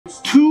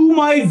Do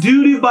My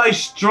Duty by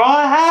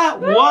Straw Hat?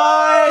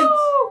 What?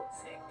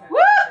 Woo!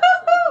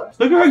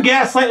 Look at her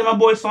gaslighting my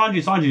boy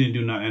Sanji. Sanji didn't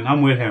do nothing.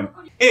 I'm with him.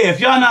 Hey, if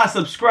y'all not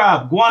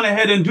subscribed, go on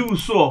ahead and do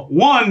so.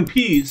 One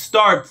Piece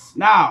starts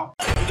now.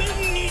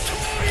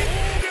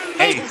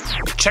 Hey,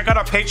 check out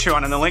our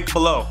Patreon in the link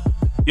below.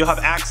 You'll have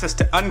access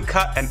to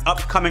uncut and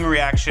upcoming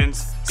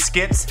reactions,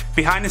 skits,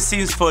 behind the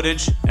scenes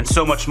footage, and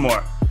so much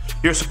more.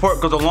 Your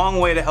support goes a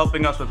long way to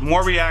helping us with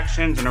more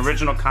reactions and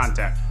original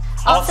content.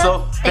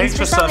 Also, thanks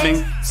for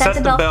subbing. Set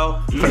the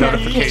bell for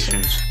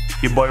notifications.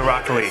 Your boy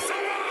YaBoyRockLee.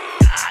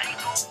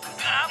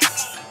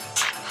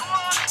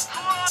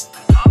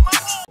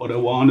 What I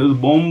want is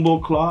bombo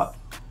clock.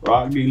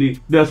 Rocky Lee.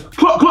 There's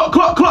clock.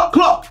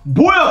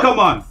 Boy, come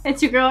on.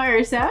 It's your girl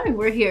Ursa, and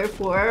we're here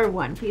for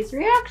One Piece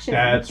reaction.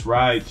 That's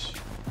right.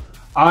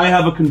 I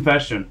have a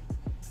confession.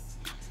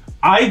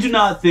 I do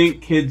not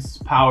think Kid's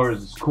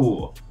powers is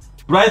cool,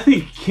 but I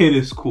think Kid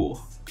is cool.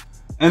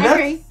 And I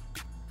agree.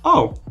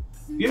 Oh,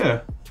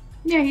 yeah.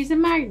 Yeah, he's a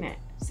magnet.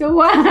 So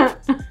what?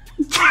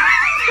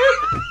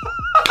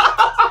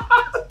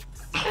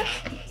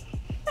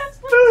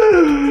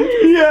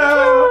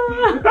 Yeah.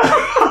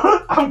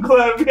 I'm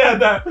glad we had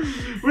that.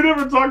 We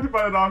never talked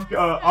about it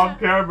off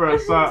camera,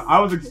 so I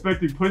was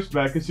expecting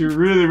pushback because she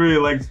really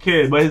likes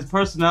Kid, but his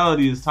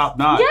personality is top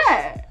notch.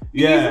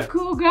 Yeah. He's a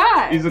cool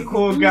guy. He's a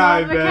cool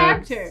guy,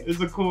 man. Character. He's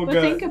a cool guy.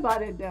 But think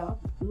about it though.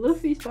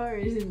 Luffy's power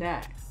isn't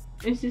that.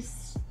 It's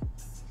just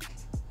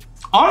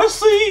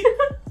honestly,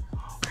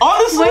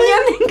 when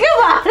you think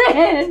about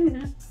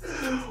it.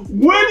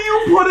 When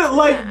you put it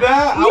like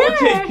that, I would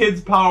take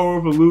Kid's power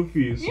over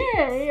Luffy's.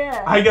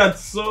 Yeah. I got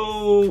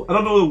so, I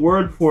don't know the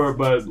word for it,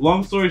 but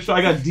long story short,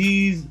 I got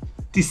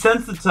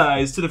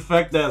desensitized to the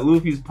fact that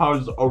Luffy's power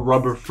is a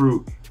rubber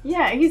fruit.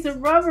 Yeah, he's a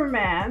rubber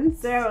man,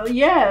 so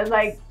yeah,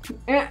 like,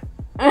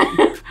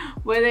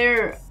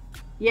 whether,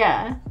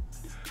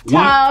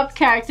 top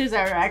characters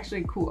are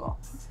actually cool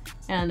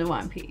in the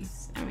One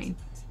Piece. I mean,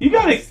 you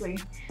gotta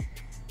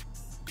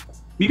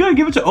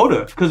give it to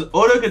Oda, because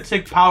Oda could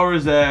take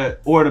powers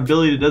or an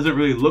ability that doesn't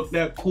really look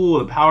that cool,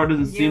 the power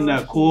doesn't seem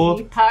that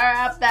cool. Power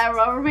up that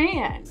rubber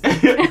man.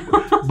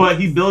 But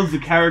he builds the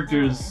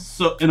characters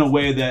in a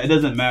way that it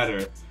doesn't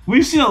matter.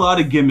 We've seen a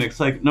lot of gimmicks,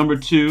 like number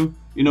 2.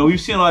 You know,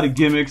 we've seen a lot of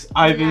gimmicks.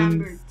 Ivan.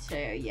 Number 2,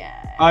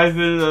 yeah.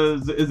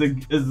 Ivan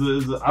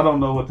is I don't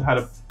know how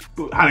to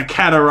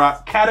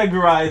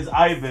categorize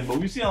Ivan, but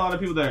we've seen a lot of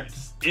people that are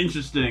just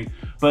interesting.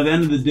 But at the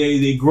end of the day,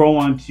 they grow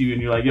onto you,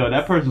 and you're like, yo,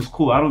 that person's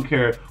cool. I don't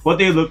care what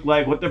they look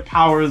like, what their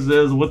powers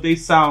is, what they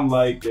sound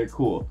like. They're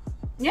cool.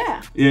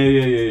 Yeah.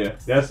 Yeah.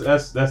 That's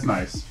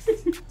nice.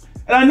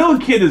 And I know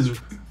Kid is.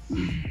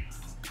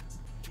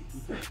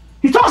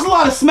 He talks a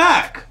lot of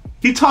smack.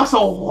 He talks a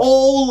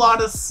whole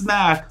lot of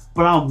smack,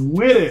 but I'm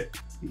with it.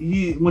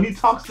 When he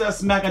talks that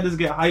smack, I just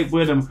get hyped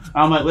with him.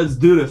 I'm like, let's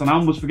do this. And I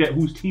almost forget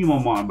whose team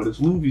I'm on, but it's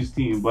Luffy's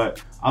team.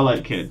 But I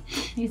like Kid.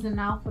 He's an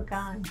alpha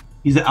guy.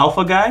 He's an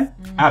alpha guy?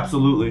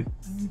 Absolutely.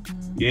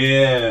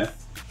 Yeah.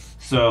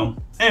 So,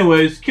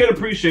 anyways, Kid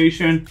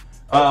appreciation.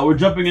 We're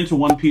jumping into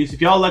One Piece. If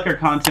y'all like our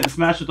content,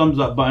 smash the thumbs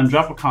up button,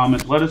 drop a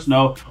comment, let us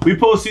know. We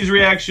post these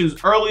reactions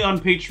early on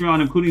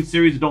Patreon, including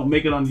series that don't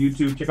make it on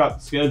YouTube. Check out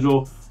the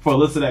schedule for a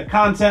list of that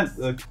content.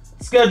 The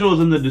schedule is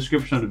in the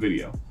description of the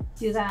video.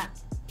 Do that.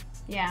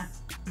 Yeah.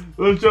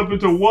 Let's jump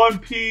into One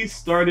Piece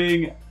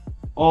starting.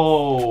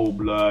 Oh,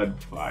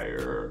 blood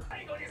fire.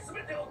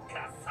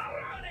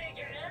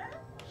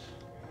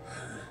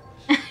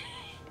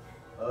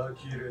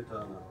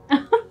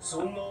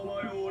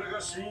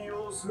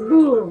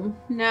 Boom.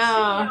 No.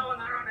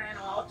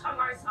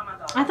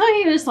 I thought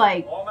he was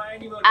like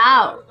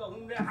out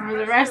for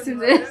the rest of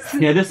this.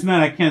 Yeah, this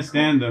man, I can't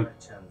stand him.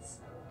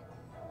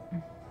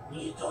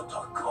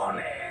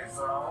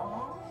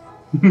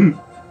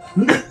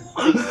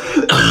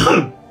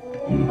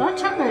 That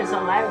chocolate is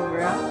alive,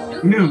 bro.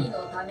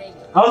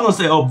 I was gonna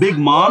say, oh, Big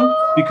Mom,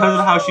 because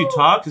of how she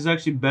talks, it's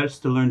actually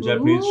best to learn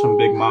Japanese from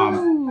Big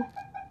Mom.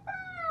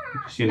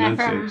 She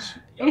enunciates.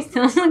 It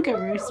sounds like a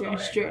rooster,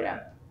 straight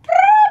up.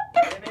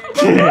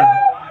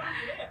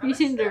 You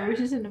seen the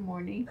roosters in the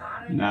morning?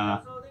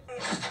 Nah.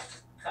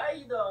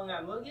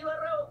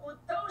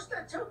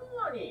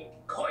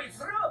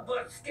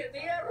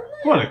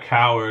 What a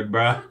coward,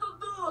 bruh.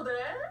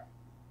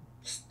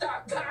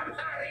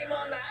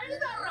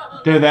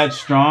 They're that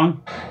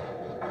strong?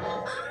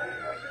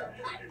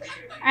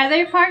 Are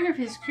they part of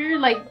his crew?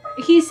 Like,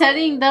 he's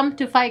setting them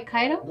to fight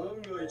Kaido?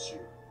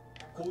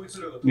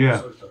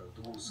 Yeah.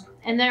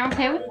 And they're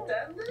okay with it?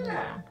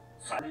 Yeah.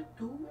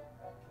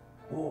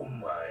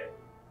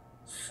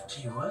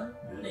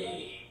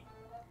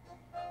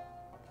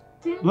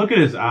 Look at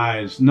his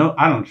eyes. No,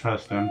 I don't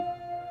trust him.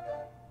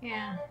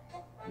 Yeah.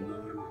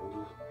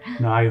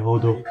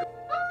 Naihodo.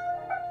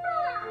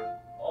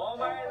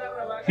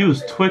 He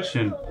was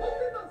twitching.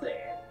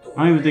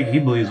 I don't even think he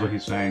believes what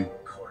he's saying.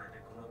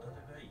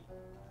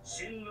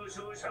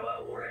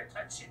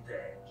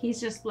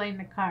 He's just playing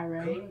the car,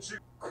 right?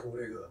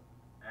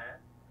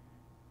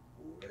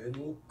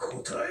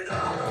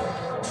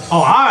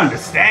 Oh, I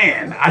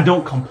understand. I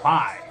don't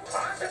comply.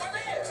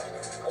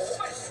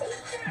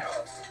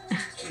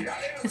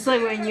 It's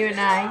like when you and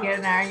I get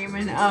an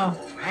argument. Oh,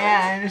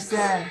 yeah, I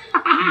understand.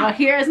 But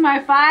here's my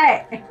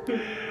fight.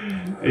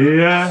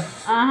 Yeah.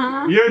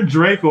 Uh-huh. You're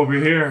Drake over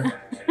here.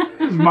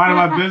 Just minding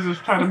my business,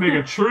 trying to make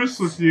a truce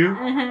with you.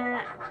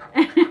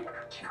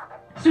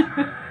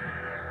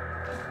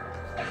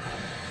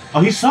 Oh,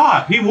 he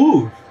saw it. He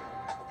moved.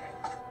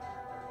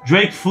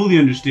 Drake fully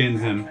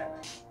understands him.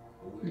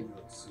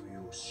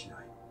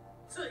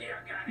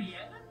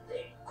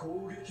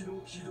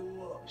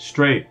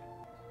 Straight.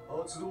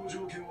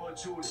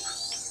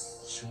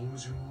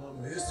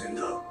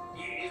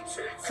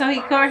 So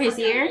he covered his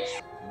ears?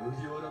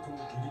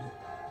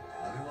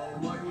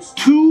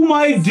 To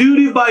My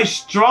Duty by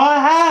Straw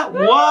Hat?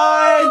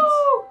 What?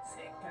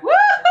 Woo!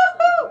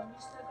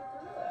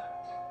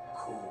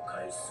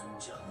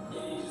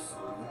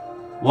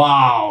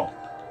 Wow.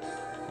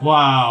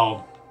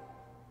 Wow.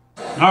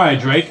 Alright,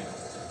 Drake.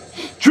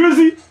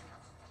 Trizzy!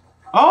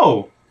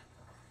 Oh.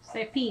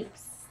 Say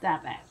peeps.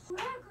 Stop it.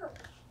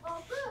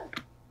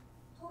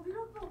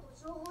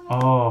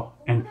 Oh,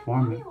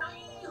 informant.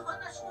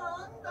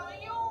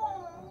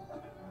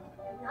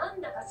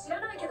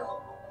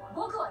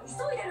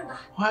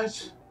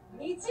 What?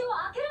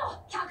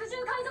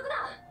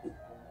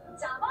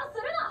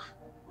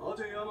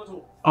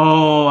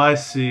 Oh, I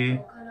see.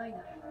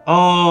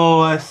 Oh,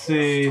 I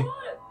see.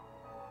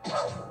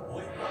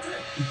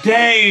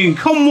 Dang,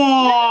 come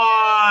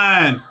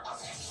on!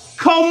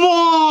 Come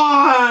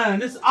on!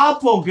 This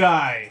Oppo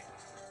guy.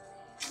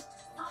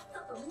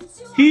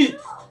 He...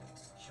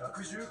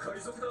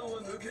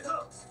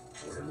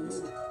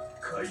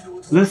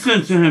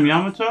 Listen to him,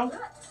 Yamato.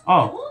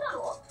 Oh.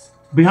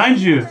 Behind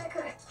you.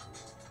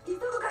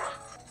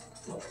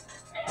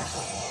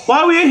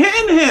 Why are we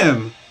hitting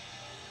him?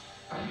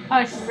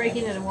 Oh, she's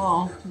breaking into the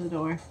wall, the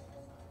door.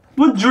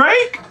 With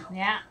Drake?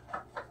 Yeah.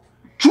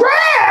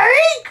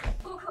 Drake?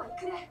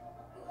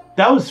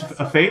 That was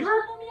a favor?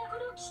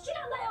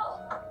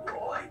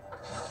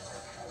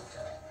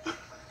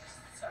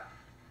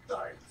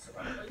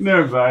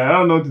 Never mind. I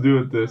don't know what to do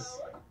with this.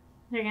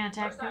 They're gonna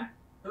attack him.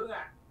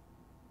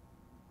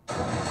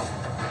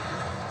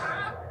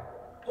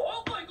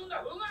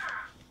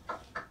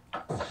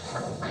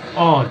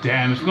 Oh,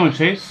 damn. It's gonna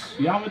chase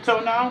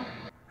Yamato now?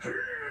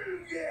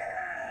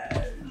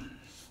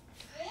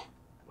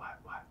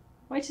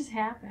 What just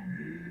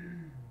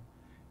happened?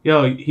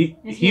 Yo, he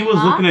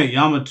was looking at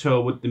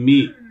Yamato with the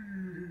meat.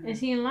 Is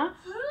he in love?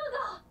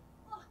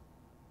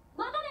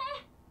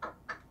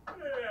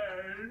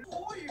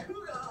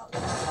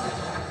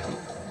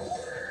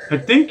 I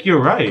think you're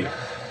right.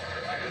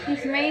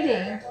 He's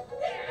mating.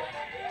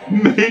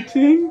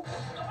 Mating?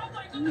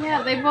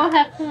 Yeah, they both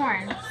have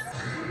horns.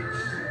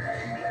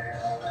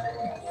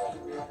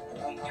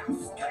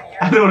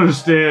 I don't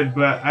understand,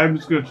 but I'm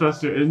just gonna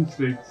trust your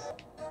instincts.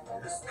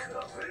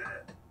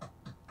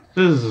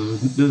 This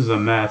is a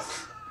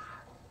mess.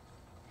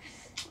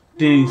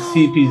 Dang,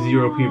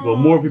 CP0 people.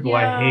 More people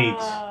I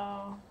hate.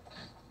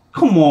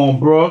 Come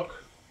on, Brooke.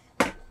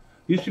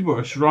 These people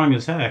are strong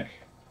as heck.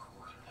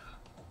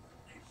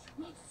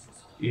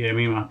 Yeah,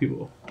 me and my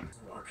people.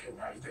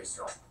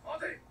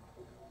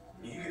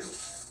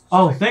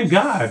 Oh, thank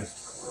God.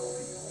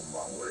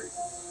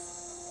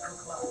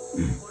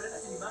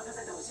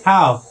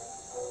 How?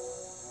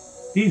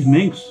 These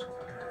minks.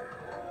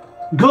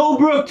 Go,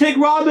 Brooke, take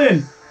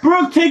Robin!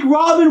 Brooke, take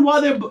Robin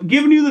while they're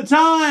giving you the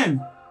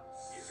time!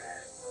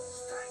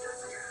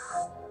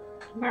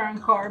 Burn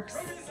corpse.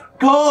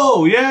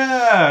 Go!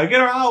 Yeah!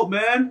 Get her out,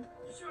 man!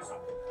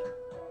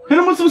 Hit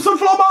him with some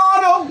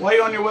Sunflamado! Why are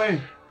you on your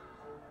way?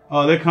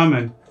 Oh, they're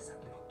coming.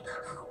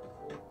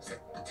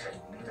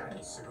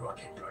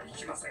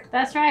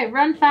 That's right.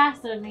 Run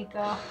faster,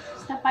 Nico.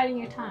 Stop biting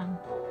your tongue.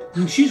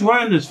 And she's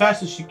running as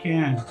fast as she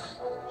can.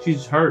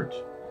 She's hurt.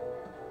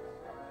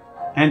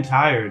 And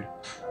tired.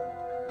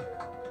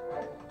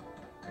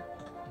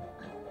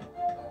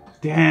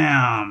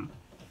 Damn.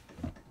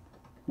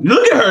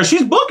 Look at her.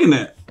 She's booking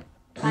it.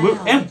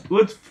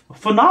 With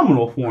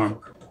phenomenal form.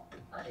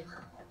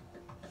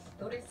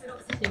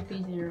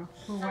 CP0.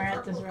 We're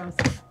at this rose.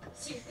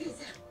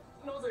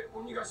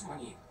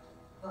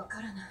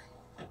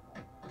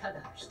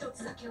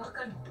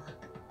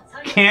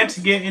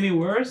 Can't get any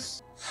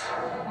worse?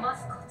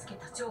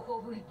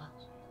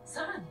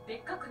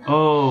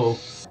 Oh.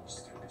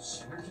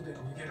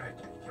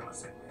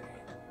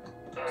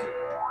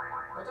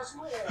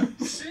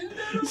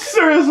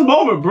 Serious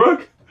moment,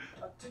 Brooke.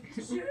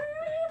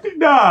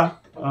 Nah.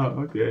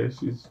 Oh, okay.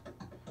 She's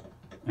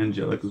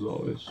angelic as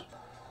always.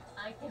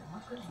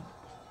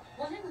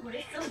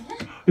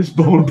 This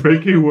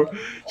bone-breaking work.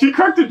 She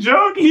cracked a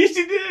joke? Yes,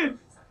 she did.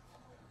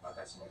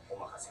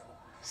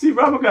 See,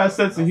 Robert got a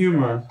sense of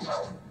humor.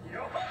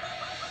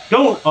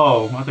 Don't.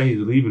 Oh, I thought he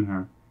was leaving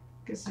her.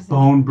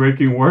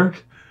 Bone-breaking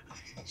work.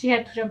 She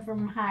had to jump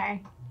from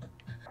high.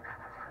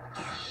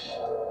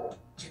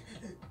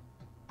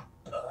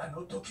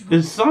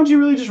 Is Sanji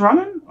really just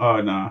running?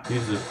 Oh, nah.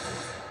 He's just...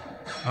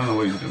 I don't know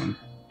what he's doing.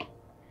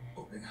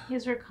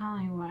 He's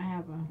recalling what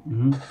happened.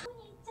 Mm-hmm.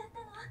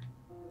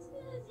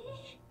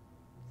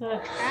 So a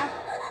trap?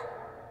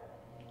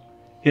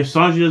 If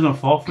Sanji doesn't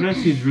fall for this,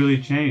 he's really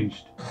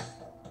changed.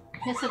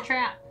 It's a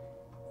trap.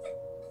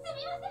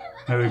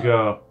 There we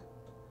go.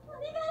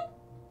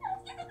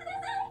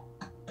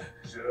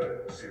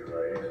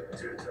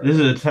 This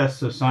is a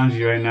test of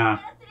Sanji right now.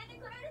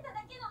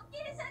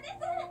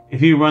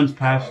 If he runs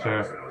past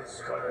her.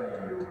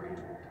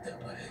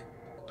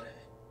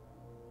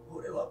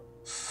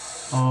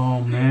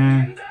 Oh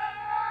man.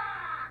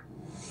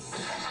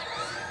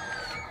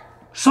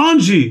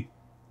 Sanji!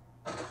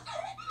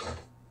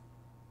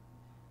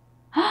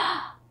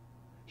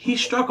 He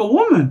struck a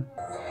woman.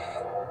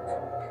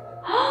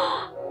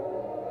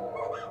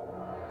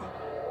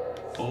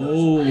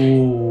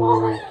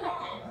 Oh.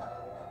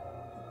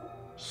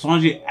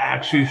 Sanji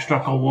actually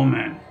struck a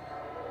woman.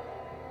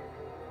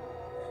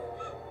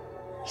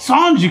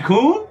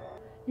 Sanji-kun?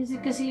 Is it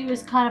because he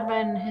was caught up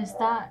in his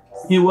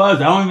thoughts? He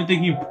was. I don't even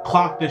think he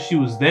clocked that she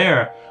was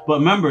there. But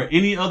remember,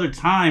 any other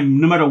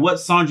time, no matter what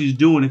Sanji's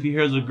doing, if he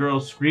hears a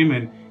girl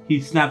screaming, he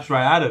snaps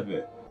right out of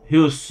it. He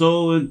was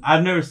so...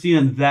 I've never seen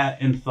him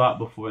that in thought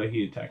before that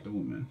he attacked a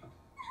woman.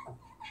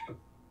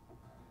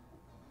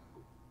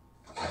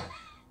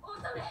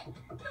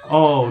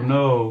 Oh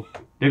no.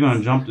 They're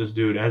gonna jump this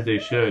dude, as they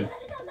should.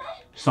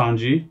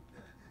 Sanji.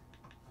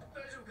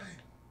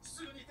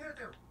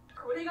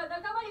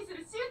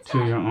 To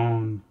your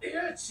own.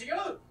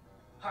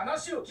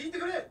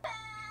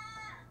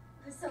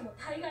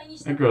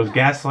 That girl's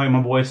gaslighting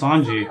my boy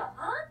Sanji.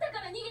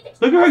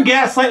 Look at her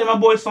gaslighting my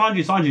boy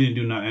Sanji. Sanji didn't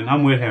do nothing.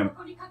 I'm with him.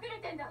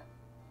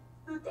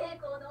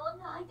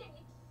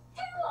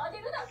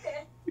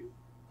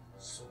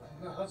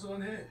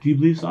 Do you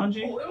believe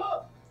Sanji?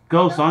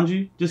 Go,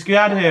 Sanji. Just get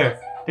out of here.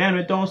 Damn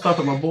it, throwing stuff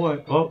at my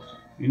boy. Oh,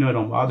 you know it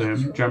don't bother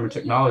him. German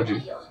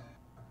technology.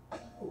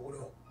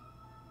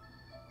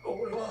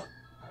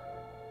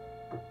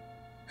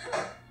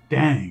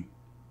 Dang.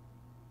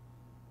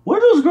 Where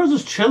are those girls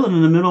just chilling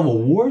in the middle of a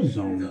war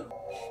zone?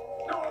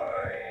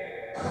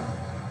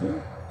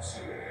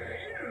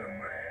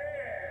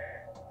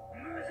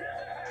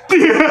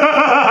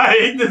 I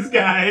hate this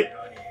guy.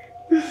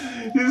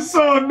 He's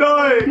so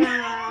annoying.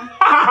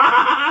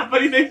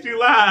 But he makes me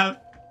laugh.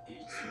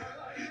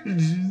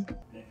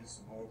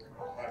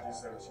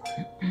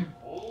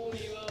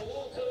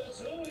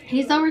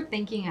 He's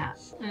overthinking it,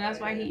 and that's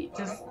why he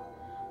just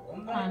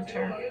punched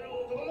her.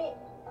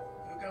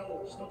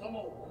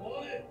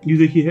 You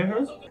think he hit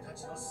her?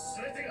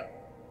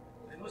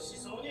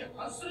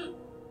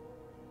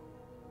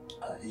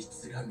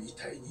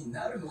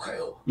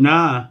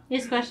 Nah.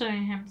 He's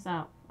questioning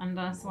himself, and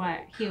that's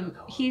why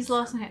he's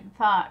lost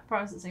thought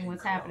processing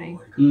what's happening.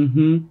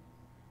 Mm-hmm.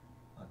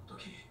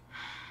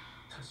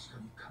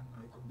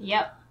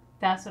 Yep,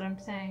 that's what I'm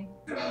saying.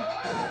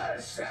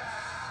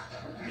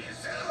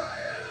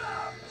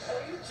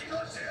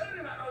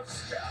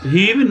 Did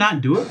he even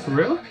not do it for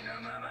real?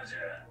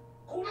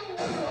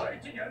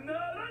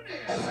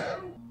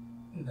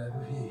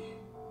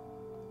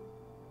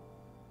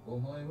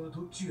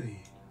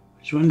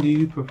 Which one do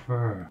you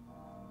prefer?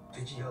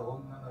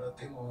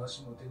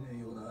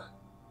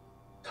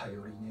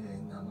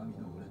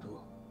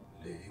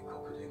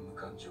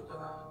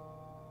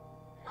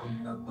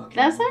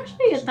 That's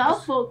actually a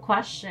thoughtful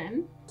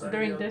question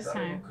during this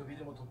time.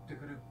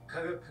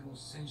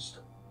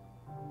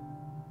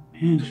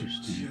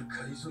 Interesting.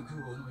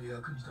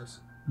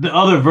 The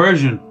other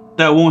version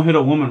that won't hit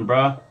a woman,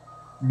 bruh.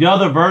 The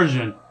other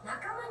version.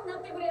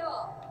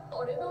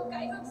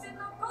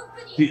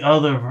 The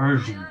other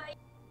version.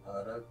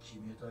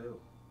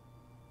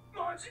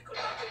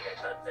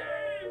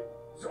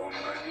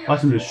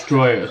 Watch him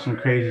destroy it or some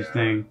crazy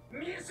thing.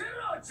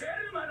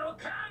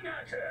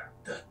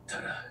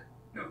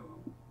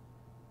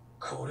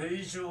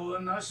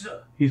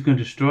 He's gonna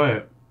destroy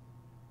it.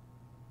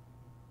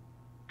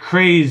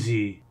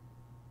 Crazy.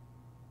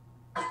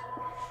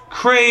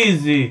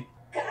 Crazy.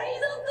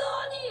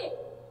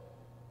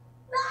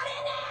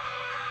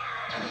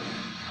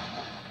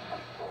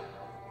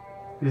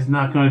 He's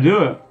not gonna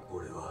do it.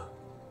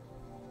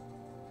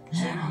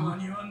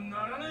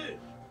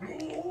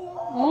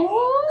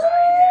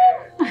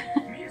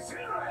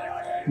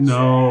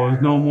 No,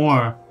 no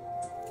more.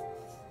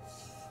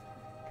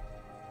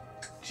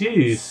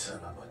 Jeez.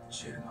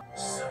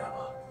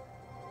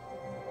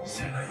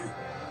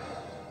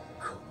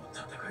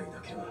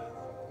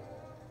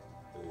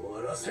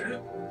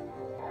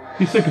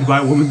 He said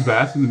goodbye woman's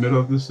bath in the middle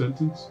of this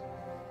sentence.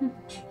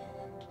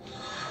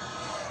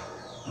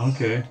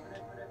 Okay.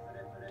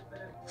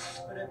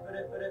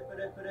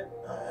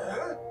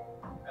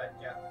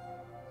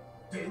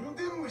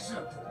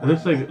 It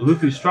looks like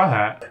Luffy's straw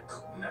hat.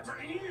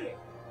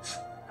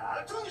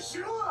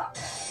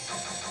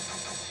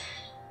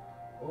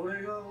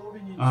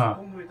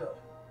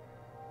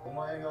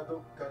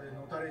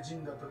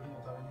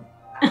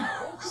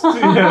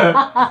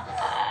 Yeah.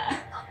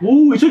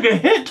 Ooh, he took a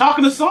hit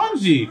talking to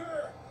Sanji.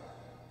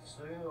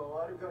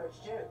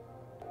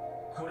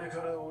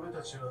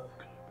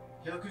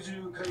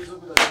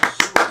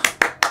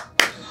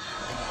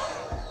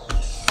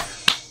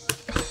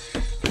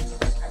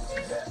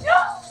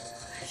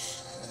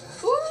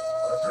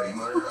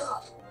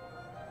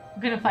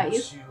 gonna fight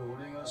you?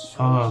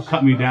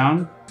 Cut me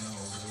down.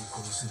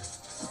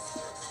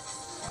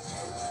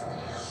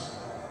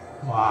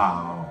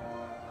 Wow.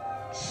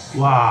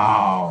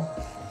 Wow.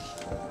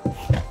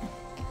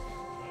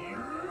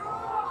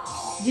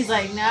 He's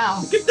like,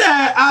 no. Get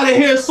that out of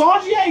here,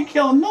 Sanji. I ain't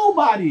killing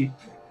nobody.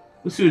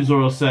 Let's see what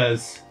Zoro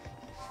says.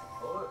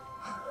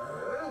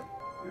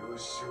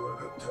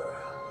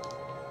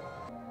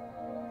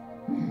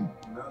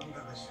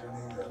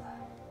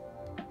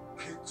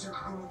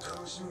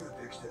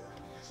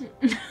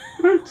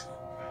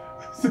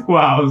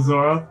 Wow,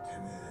 Zoro.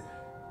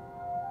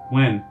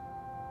 When?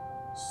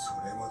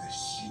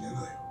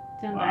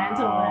 Don't die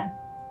until then.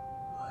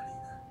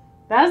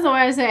 That's the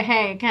way I say,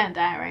 hey, you can't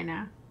die right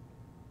now.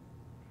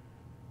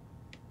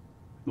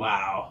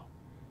 Wow.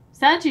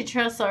 Sanji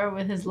trusts Zoro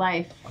with his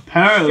life.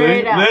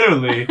 Apparently,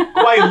 literally,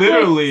 quite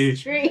literally.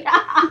 Straight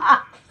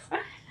up.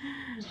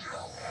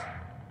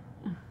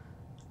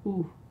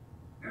 Ooh.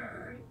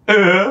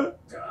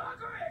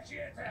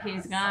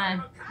 He's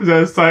gone. Is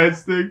that a side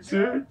stick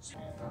too?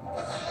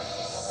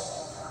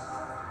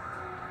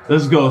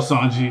 Let's go,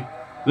 Sanji.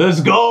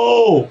 Let's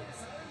go!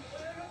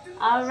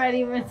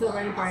 Already, it's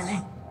already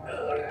burning.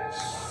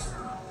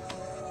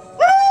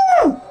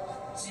 Woo!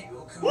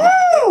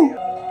 Woo!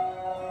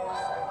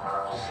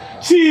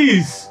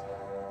 Jeez!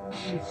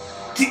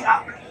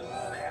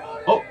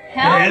 Oh,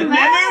 Hail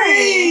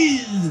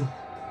memories!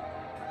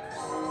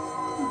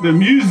 The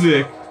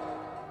music.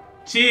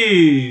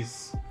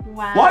 Jeez.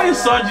 Wow. Why is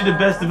Sanji the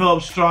best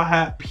developed Straw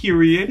Hat,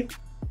 period?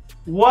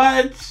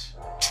 What?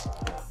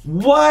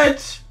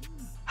 What?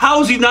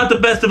 How is he not the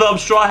best developed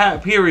Straw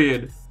Hat,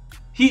 period?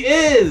 He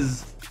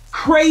is.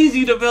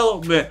 Crazy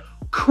development.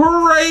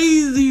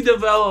 Crazy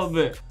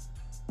development.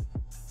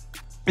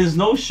 There's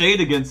no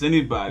shade against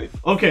anybody.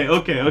 Okay.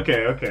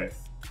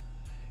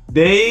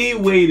 They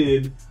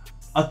waited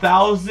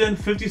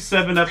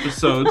 1,057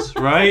 episodes,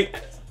 right?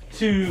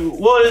 To,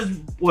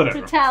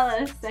 whatever. To tell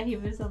us that he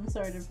was some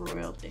sort of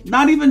royalty.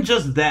 Not even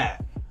just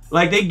that.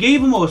 Like, they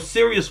gave him a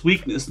serious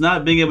weakness,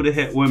 not being able to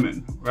hit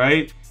women,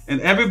 right? And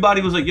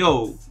everybody was like,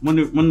 "Yo, when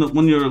the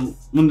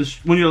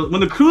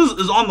cruise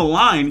is on the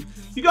line,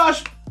 you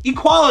got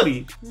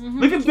equality.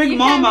 Look at Big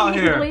Mom out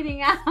here,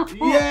 bleeding out.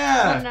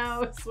 Yeah. Oh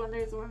no, it's when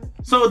there's one.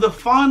 So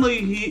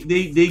finally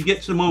they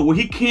get to the moment where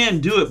he can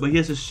do it, but he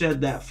has to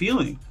shed that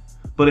feeling.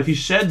 But if he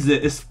sheds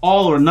it, it's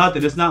all or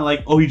nothing. It's not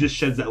like, oh, he just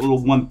sheds that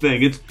little one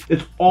thing. It's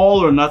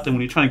all or nothing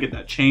when you're trying to get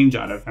that change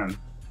out of him.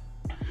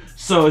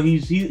 So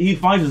he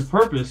finds his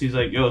purpose. He's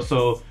like, yo,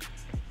 so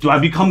do I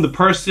become the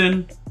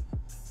person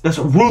that's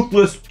a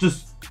ruthless,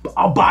 just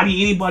I'll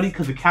body anybody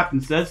because the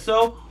captain says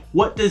so?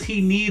 What does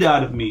he need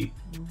out of me?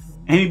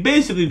 And he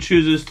basically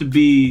chooses to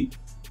be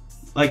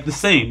like the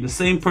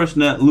same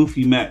person that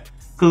Luffy met.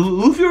 Because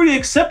Luffy already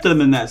accepted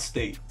him in that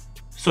state,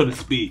 so to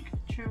speak.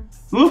 True.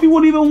 Luffy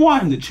wouldn't even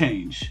want him to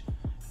change.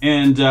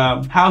 And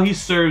how he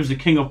serves the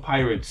King of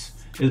Pirates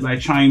is by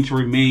trying to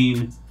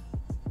remain,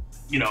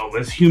 you know,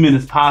 as human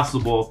as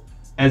possible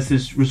as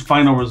his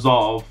final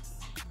resolve.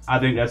 I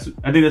think that's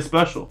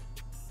special.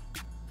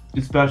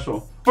 It's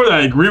special. Whether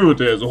I agree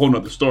with it is a whole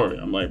nother story.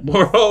 I'm like,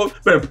 bro,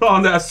 better put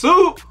on that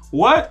suit.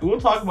 What?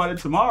 We'll talk about it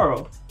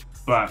tomorrow.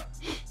 But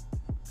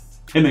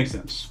it makes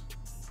sense.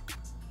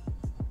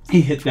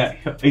 He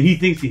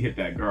thinks he hit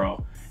that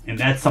girl. And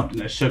that's something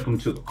that shook him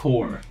to the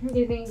core.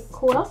 You think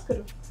who else could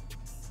have?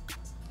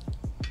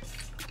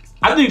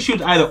 I think she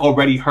was either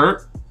already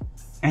hurt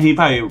and he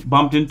probably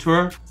bumped into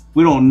her.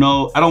 We don't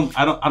know. I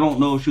don't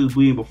know if she was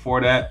bleeding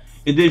before that.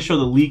 It did show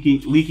the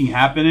leaking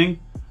happening,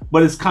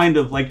 but it's kind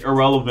of like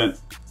irrelevant.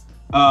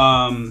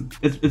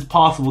 It's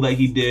possible that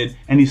he did,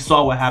 and he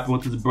saw what happened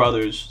with his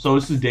brothers. So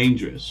this is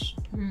dangerous.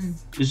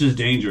 It's just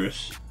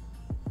dangerous,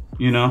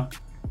 you know.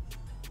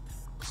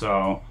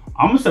 So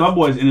I'm gonna say my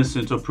boy's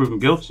innocent until proven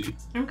guilty.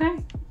 Okay.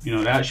 You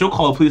know that she'll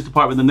call the police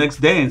department the next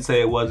day and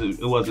say it wasn't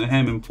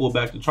him and pull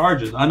back the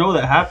charges. I know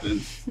that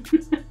happens.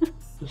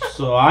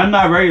 So I'm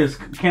not ready to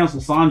cancel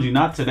Sanji.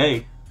 Not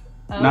today.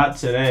 Oh. Not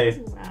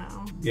today.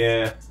 Wow.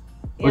 Yeah.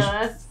 Yeah,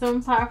 that's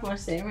some powerful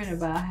statement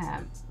about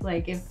him.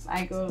 Like, if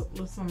I go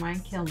with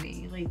someone, kill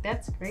me. Like,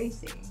 that's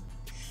crazy.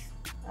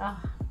 Ugh.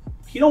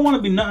 He don't want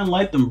to be nothing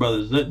like them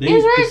brothers.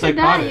 He's ready to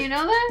die, you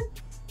know that?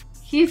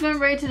 He's been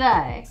ready to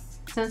die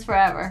since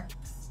forever.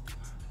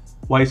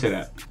 Why do you say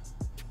that?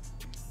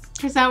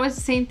 Because that was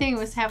the same thing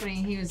was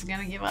happening. He was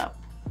gonna give up.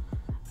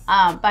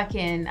 Back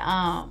in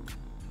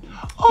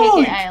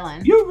KK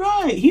Island. You're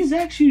right. He's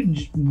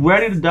actually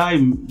ready to die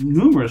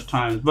numerous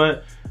times,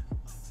 but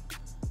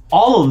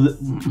all of the.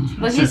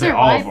 But he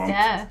survived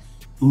death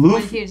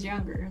when he was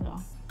younger,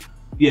 though.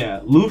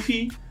 Yeah,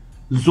 Luffy,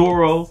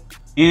 Zoro,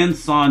 and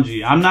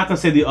Sanji. I'm not gonna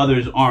say the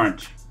others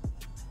aren't.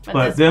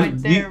 But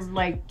they're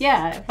like,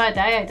 yeah, if I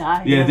die, I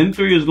die. Yeah, them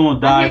three is gonna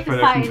die for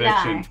their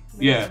conviction.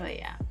 Yeah.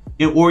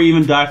 Or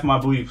even die for my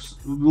beliefs.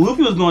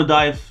 Luffy was gonna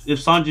die if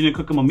Sanji didn't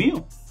cook him a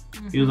meal.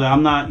 He was like,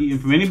 I'm not eating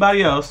from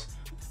anybody else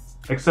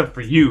except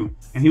for you.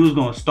 And he was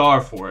gonna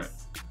starve for it.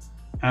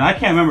 And I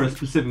can't remember a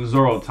specific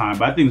Zoro time,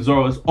 but I think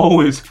Zoro is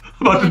always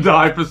about to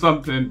die for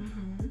something.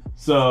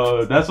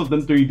 So that's what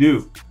them three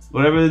do.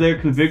 Whatever their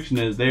conviction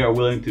is, they are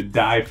willing to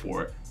die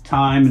for it,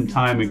 time and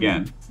time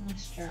again.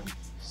 That's true.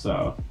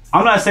 So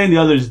I'm not saying the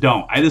others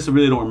don't. I just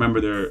really don't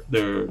remember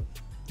their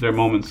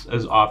moments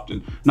as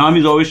often.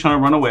 Nami's always trying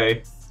to run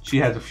away. She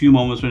has a few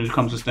moments when it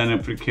comes to standing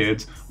up for the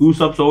kids.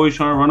 Usopp's always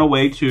trying to run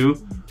away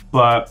too.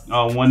 But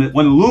when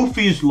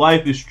Luffy's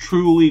life is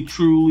truly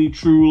on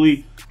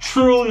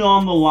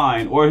the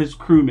line, or his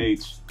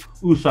crewmates,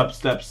 Usopp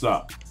steps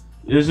up.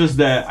 It's just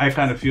that I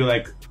kind of feel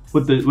like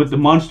with the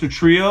monster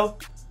trio,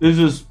 there's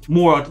just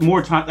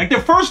more time. Like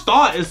their first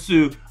thought is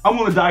I'm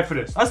gonna die for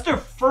this. That's their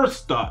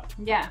first thought.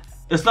 Yeah.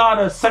 It's not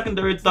a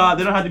secondary thought.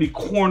 They don't have to be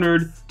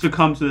cornered to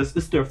come to this.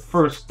 It's their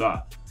first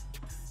thought.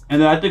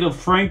 And then I think of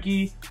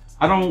Frankie.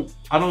 I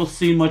don't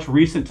see much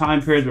recent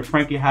time periods where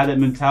Frankie had that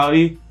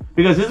mentality,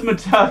 because his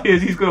mentality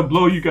is he's gonna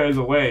blow you guys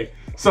away.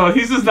 So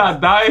he's just not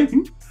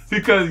dying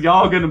because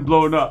y'all getting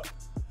blown up.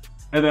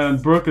 And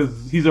then Brook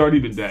he's already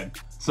been dead,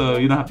 so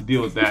you don't have to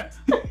deal with that.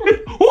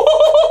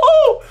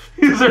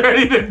 He's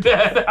already been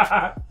dead.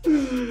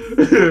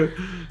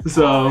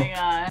 So, oh my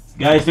God.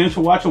 Guys, thanks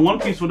for watching One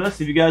Piece with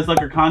us. If you guys like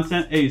our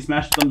content, hey,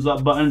 smash the thumbs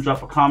up button,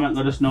 drop a comment,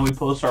 let us know. We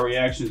post our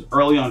reactions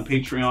early on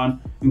Patreon,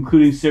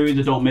 including series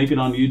that don't make it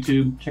on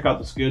YouTube. Check out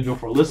the schedule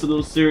for a list of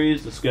those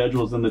series. The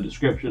schedule is in the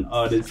description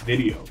of this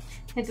video.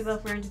 Hit the bell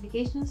for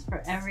notifications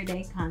for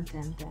everyday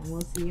content, and we'll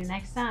see you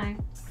next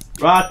time.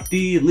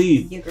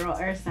 YaBoyRockLee. Your girl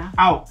Ursa.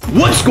 Out.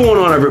 What's going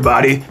on,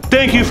 everybody?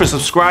 Thank you for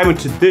subscribing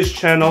to this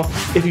channel.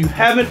 If you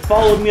haven't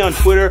followed me on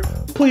Twitter,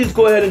 please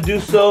go ahead and do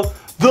so.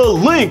 The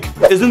link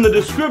is in the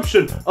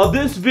description of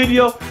this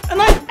video,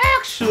 and I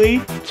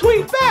actually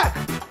tweet back.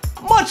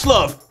 Much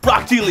love,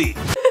 YaBoyRockLee.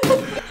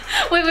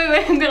 Wait,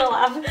 I'm gonna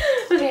laugh.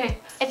 Okay.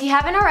 If you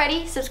haven't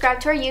already,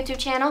 subscribe to our YouTube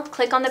channel,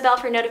 click on the bell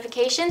for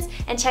notifications,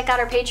 and check out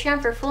our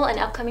Patreon for full and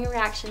upcoming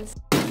reactions.